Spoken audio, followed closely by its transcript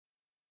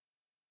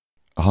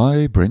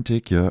Hi,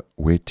 BrenTech here,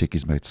 where tech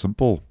is made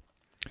simple.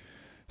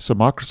 So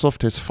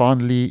Microsoft has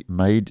finally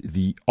made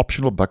the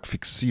optional bug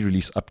fix C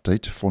release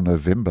update for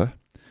November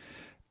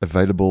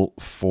available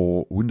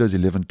for Windows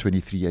 11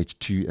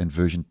 23H2 and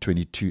version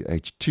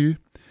 22H2.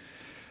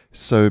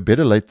 So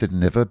better late than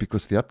never,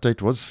 because the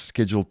update was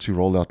scheduled to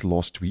roll out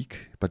last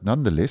week, but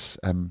nonetheless,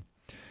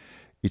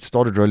 it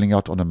started rolling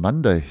out on a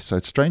Monday. So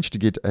it's strange to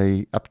get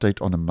an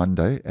update on a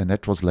Monday, and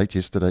that was late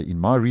yesterday in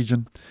my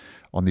region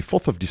on the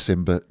 4th of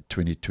December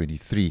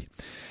 2023.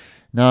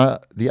 Now,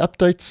 the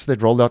updates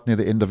that roll out near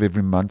the end of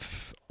every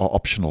month are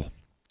optional.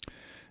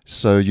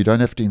 So you don't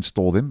have to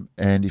install them.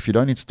 And if you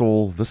don't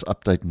install this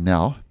update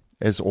now,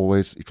 as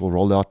always, it will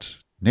roll out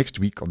next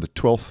week on the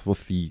 12th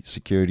with the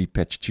Security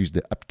Patch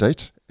Tuesday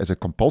update as a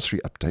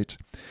compulsory update.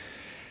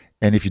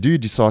 And if you do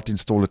decide to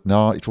install it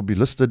now, it will be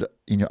listed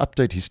in your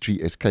update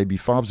history as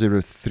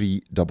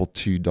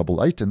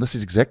KB5032288. And this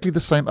is exactly the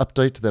same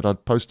update that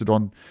I'd posted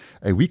on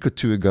a week or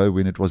two ago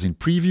when it was in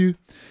preview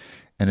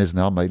and has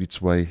now made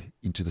its way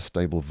into the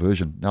stable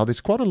version. Now, there's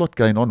quite a lot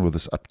going on with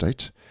this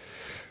update.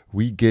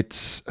 We get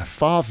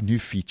 5 new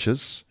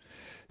features,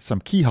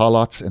 some key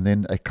highlights, and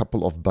then a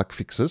couple of bug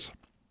fixes,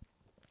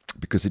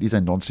 because it is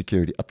a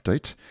non-security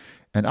update.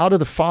 And out of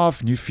the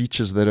 5 new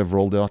features that have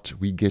rolled out,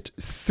 we get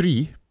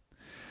 3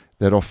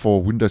 that are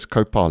for Windows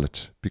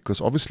Copilot,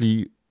 because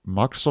obviously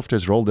Microsoft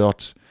has rolled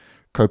out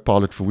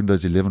Copilot for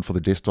Windows 11 for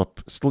the desktop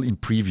still in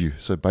preview.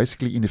 So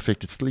basically, in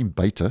effect, it's still in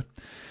beta.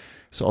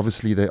 So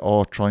obviously they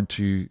are trying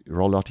to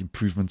roll out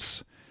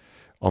improvements,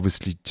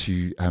 obviously,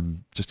 to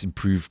just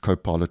improve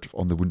Copilot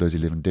on the Windows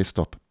 11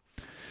 desktop.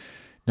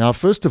 Now,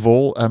 first of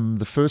all,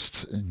 the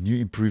first new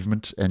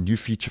improvement and new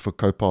feature for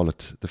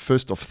Copilot, the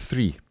first of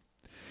 3,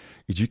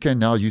 is you can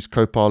now use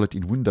Copilot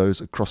in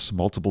Windows across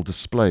multiple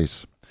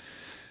displays.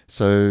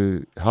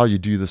 So how you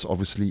do this,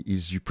 obviously,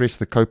 is you press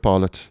the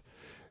Copilot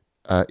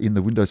in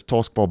the Windows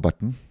taskbar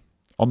button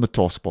on the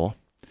taskbar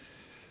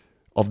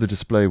of the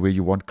display where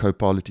you want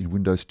Copilot in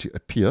Windows to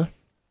appear.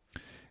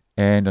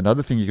 And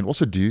another thing you can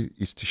also do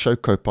is to show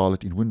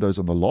Copilot in Windows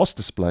on the last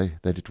display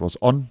that it was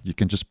on. You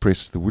can just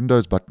press the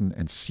Windows button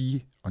and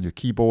C on your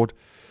keyboard,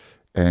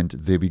 and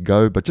there we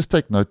go. But just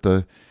take note,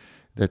 though,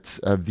 that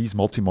these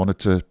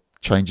multi-monitor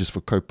changes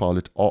for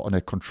Copilot are on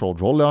a controlled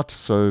rollout.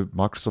 So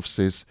Microsoft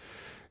says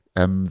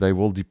they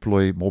will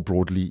deploy more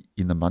broadly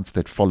in the months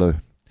that follow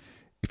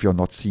if you're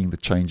not seeing the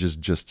changes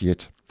just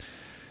yet.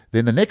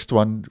 Then the next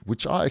one,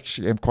 which I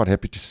actually am quite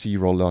happy to see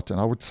roll out,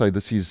 and I would say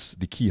this is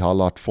the key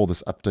highlight for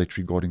this update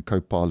regarding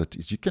Copilot,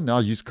 is you can now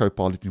use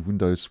Copilot in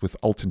Windows with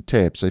Alt and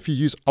Tab. So if you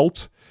use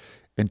Alt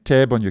and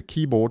Tab on your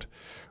keyboard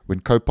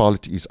when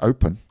Copilot is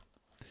open,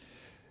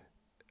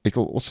 it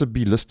will also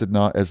be listed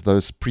now as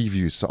those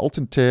previews. So Alt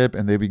and Tab,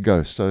 and there we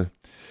go. So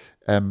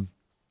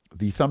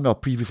the thumbnail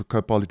preview for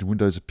Copilot in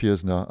Windows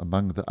appears now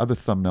among the other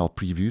thumbnail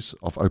previews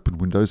of open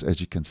Windows, as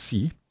you can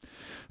see.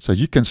 So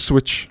you can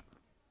switch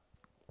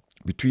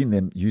between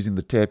them using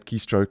the Tab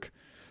keystroke.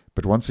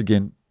 But once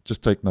again,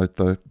 just take note,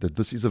 though, that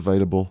this is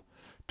available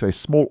to a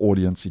small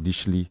audience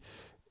initially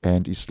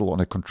and is still on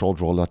a controlled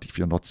rollout if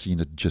you're not seeing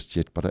it just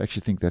yet. But I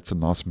actually think that's a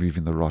nice move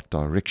in the right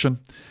direction.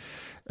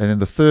 And then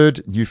the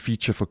third new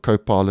feature for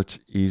Copilot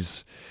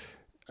is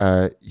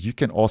you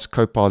can ask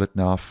Copilot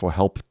now for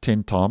help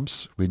 10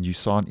 times when you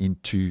sign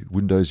into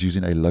Windows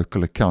using a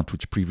local account,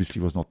 which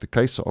previously was not the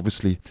case. So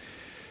obviously,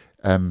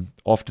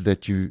 after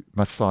that, you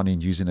must sign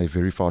in using a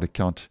verified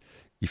account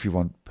if you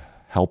want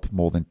help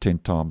more than 10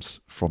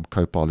 times from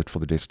Copilot for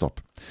the desktop.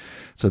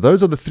 So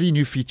those are the 3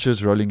 new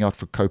features rolling out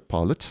for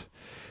Copilot.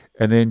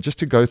 And then just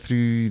to go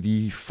through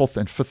the 4th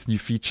and 5th new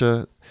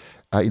feature,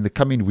 in the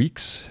coming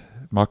weeks,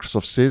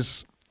 Microsoft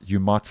says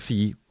you might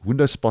see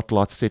Windows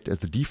Spotlight set as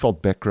the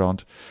default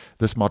background.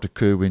 This might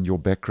occur when your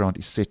background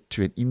is set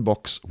to an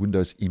inbox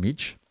Windows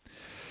image.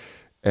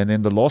 And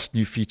then the last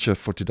new feature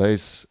for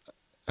today's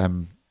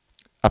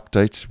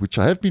update, which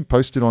I have been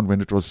posted on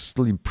when it was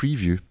still in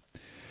preview,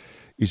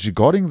 is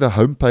regarding the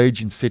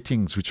homepage in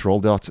settings, which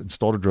rolled out and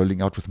started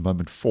rolling out with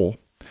Moment 4.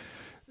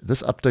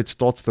 This update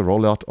starts the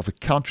rollout of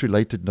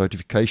account-related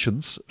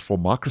notifications for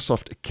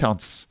Microsoft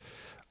accounts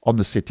on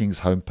the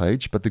settings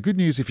homepage. But the good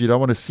news, if you don't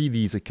want to see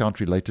these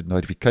account-related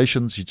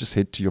notifications, you just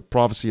head to your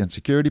privacy and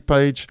security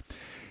page,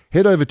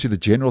 head over to the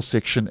general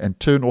section and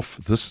turn off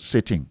this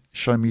setting,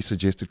 show me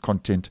suggested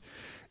content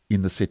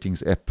in the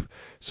settings app.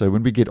 So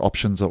when we get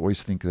options, I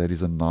always think that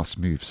is a nice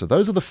move. So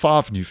those are the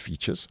 5 new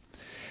features.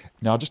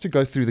 Now, just to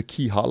go through the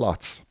key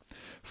highlights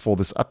for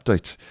this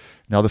update.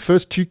 Now, the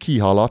first 2 key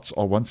highlights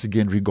are once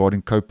again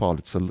regarding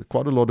Copilot. So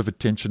quite a lot of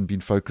attention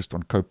being focused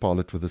on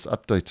Copilot with this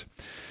update.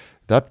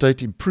 The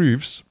update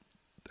improves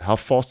how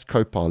fast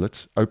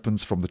Copilot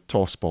opens from the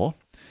taskbar,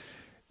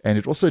 and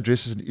it also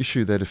addresses an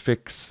issue that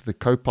affects the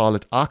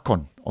Copilot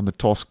icon on the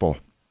taskbar.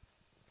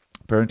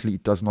 Apparently,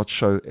 it does not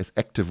show as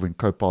active when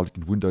Copilot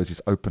in Windows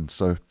is open.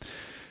 So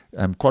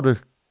quite a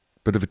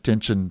bit of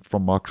attention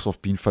from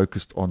Microsoft being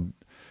focused on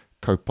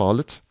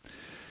Copilot.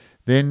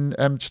 Then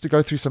just to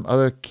go through some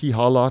other key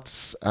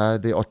highlights,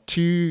 there are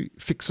 2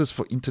 fixes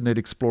for Internet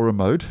Explorer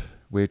mode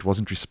where it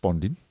wasn't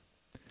responding.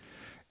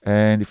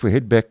 And if we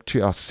head back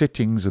to our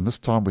settings, and this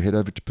time we head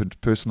over to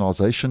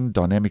personalization,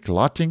 dynamic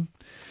lighting,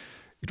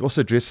 it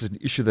also addresses an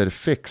issue that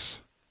affects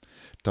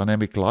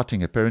dynamic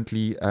lighting.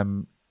 Apparently,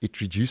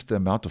 it reduced the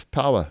amount of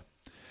power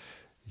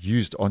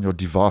used on your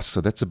device.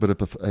 So that's a bit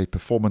of a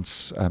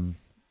performance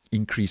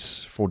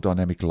increase for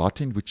dynamic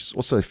lighting, which is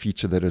also a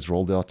feature that is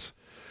rolled out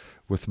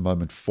with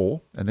Moment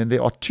 4. And then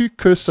there are two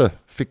cursor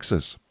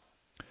fixes,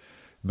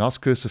 mouse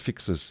cursor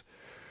fixes,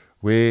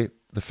 where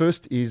the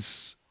first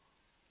is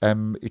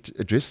it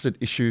addresses an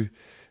issue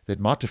that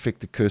might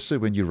affect the cursor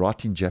when you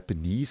write in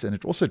Japanese, and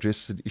it also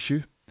addresses an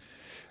issue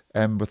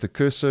with the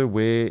cursor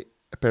where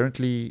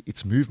apparently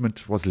its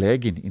movement was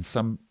lagging in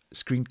some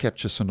screen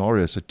capture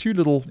scenarios. So two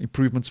little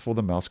improvements for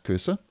the mouse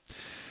cursor.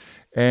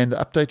 And the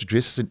update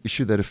addresses an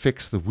issue that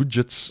affects the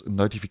widget's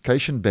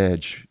notification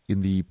badge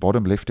in the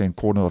bottom left-hand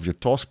corner of your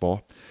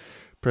taskbar.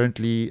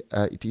 Apparently,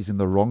 it is in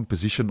the wrong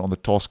position on the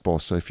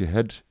taskbar. So if you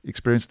had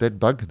experienced that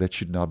bug, that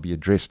should now be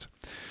addressed.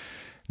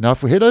 Now,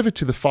 if we head over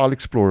to the File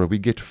Explorer, we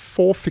get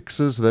 4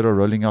 fixes that are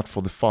rolling out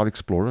for the File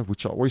Explorer,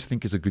 which I always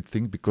think is a good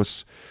thing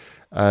because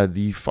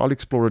the File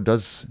Explorer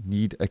does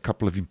need a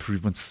couple of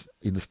improvements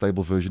in the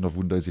stable version of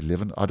Windows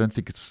 11. I don't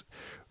think it's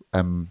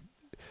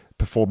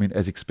performing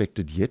as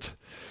expected yet.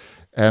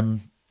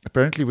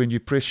 Apparently, when you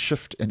press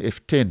Shift and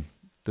F10,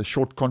 the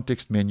short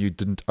context menu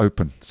didn't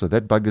open. So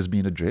that bug has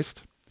been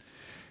addressed.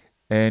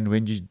 And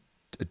when you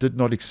did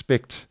not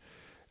expect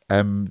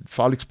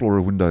File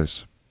Explorer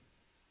windows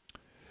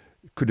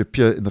could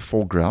appear in the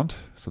foreground.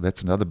 So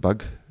that's another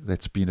bug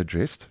that's been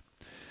addressed.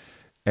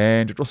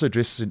 And it also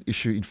addresses an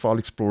issue in File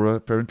Explorer.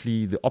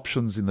 Apparently, the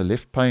options in the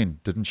left pane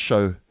didn't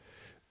show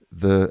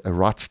the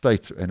right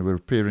state and were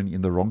appearing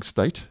in the wrong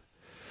state.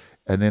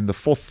 And then the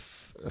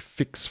fourth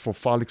fix for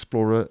File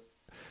Explorer,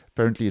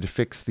 apparently it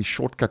affects the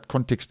shortcut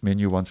context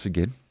menu once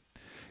again.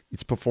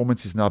 Its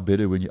performance is now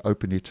better when you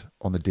open it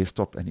on the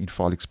desktop and in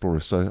File Explorer.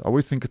 So I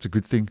always think it's a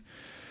good thing,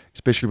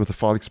 especially with the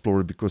File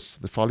Explorer, because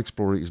the File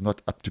Explorer is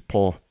not up to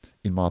par,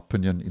 in my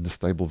opinion, in the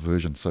stable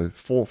version. So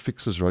 4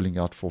 fixes rolling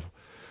out for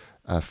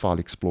File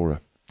Explorer.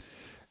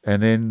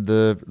 And then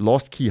the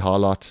last key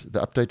highlight, the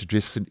update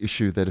addresses an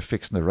issue that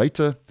affects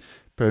Narrator.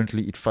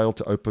 Apparently, it failed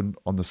to open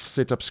on the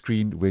setup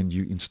screen when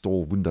you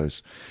install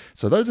Windows.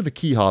 So those are the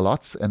key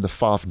highlights and the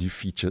 5 new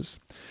features.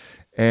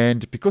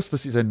 And because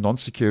this is a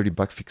non-security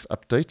bug fix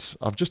update,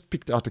 I've just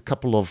picked out a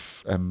couple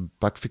of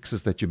bug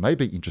fixes that you may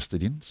be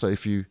interested in. So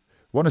if you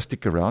want to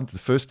stick around, the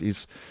first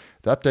is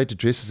the update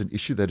addresses an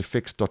issue that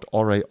affects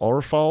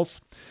 .rar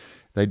files.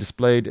 They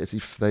displayed as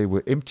if they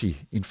were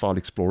empty in File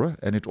Explorer,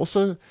 and it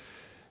also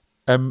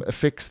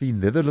affects the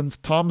Netherlands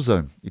time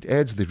zone. It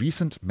adds the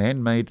recent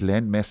man-made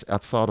landmass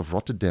outside of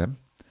Rotterdam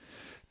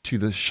to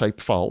the shape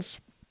files.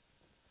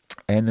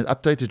 And the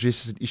update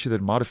addresses an issue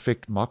that might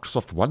affect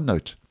Microsoft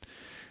OneNote.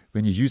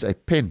 When you use a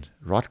pen,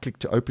 right-click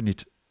to open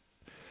it,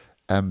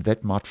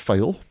 that might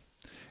fail.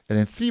 And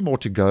then 3 more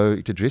to go.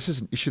 It addresses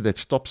an issue that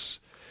stops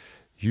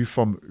you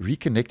from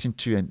reconnecting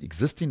to an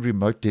existing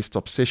remote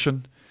desktop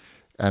session.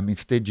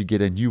 Instead, you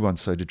get a new one.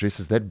 So it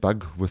addresses that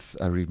bug with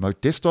a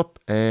remote desktop.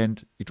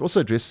 And it also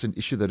addresses an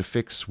issue that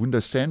affects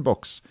Windows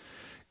Sandbox.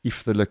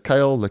 If the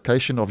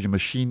location of your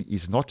machine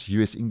is not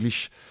US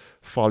English,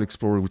 File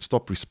Explorer would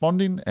stop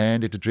responding.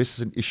 And it addresses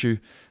an issue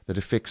that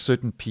affects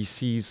certain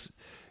PCs.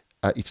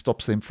 It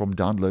stops them from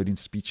downloading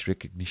speech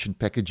recognition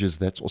packages.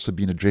 That's also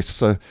been addressed.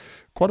 So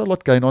quite a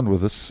lot going on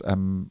with this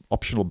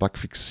optional bug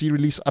fix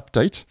C-release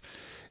update.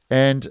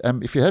 And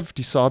if you have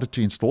decided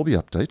to install the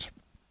update,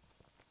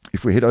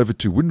 if we head over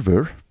to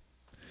WinVer,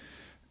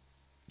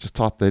 just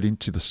type that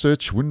into the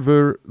search,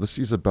 WinVer. This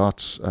is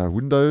about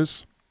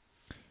Windows.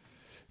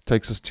 It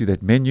takes us to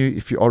that menu.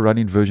 If you are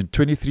running version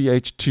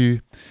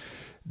 23H2,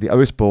 the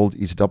OS build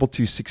is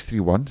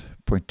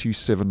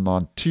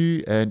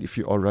 22631.2792, and if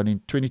you are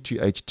running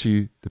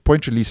 22H2, the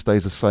point release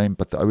stays the same,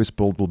 but the OS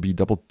build will be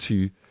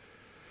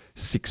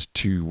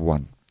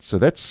 22621. So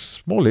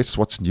that's more or less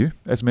what's new.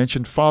 As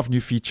mentioned, 5 new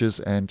features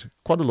and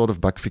quite a lot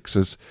of bug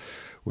fixes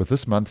with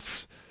this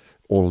month's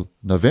or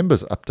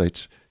November's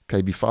update,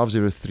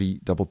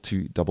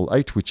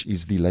 KB5032288, which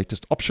is the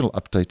latest optional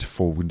update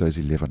for Windows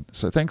 11.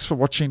 So thanks for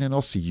watching, and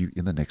I'll see you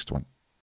in the next one.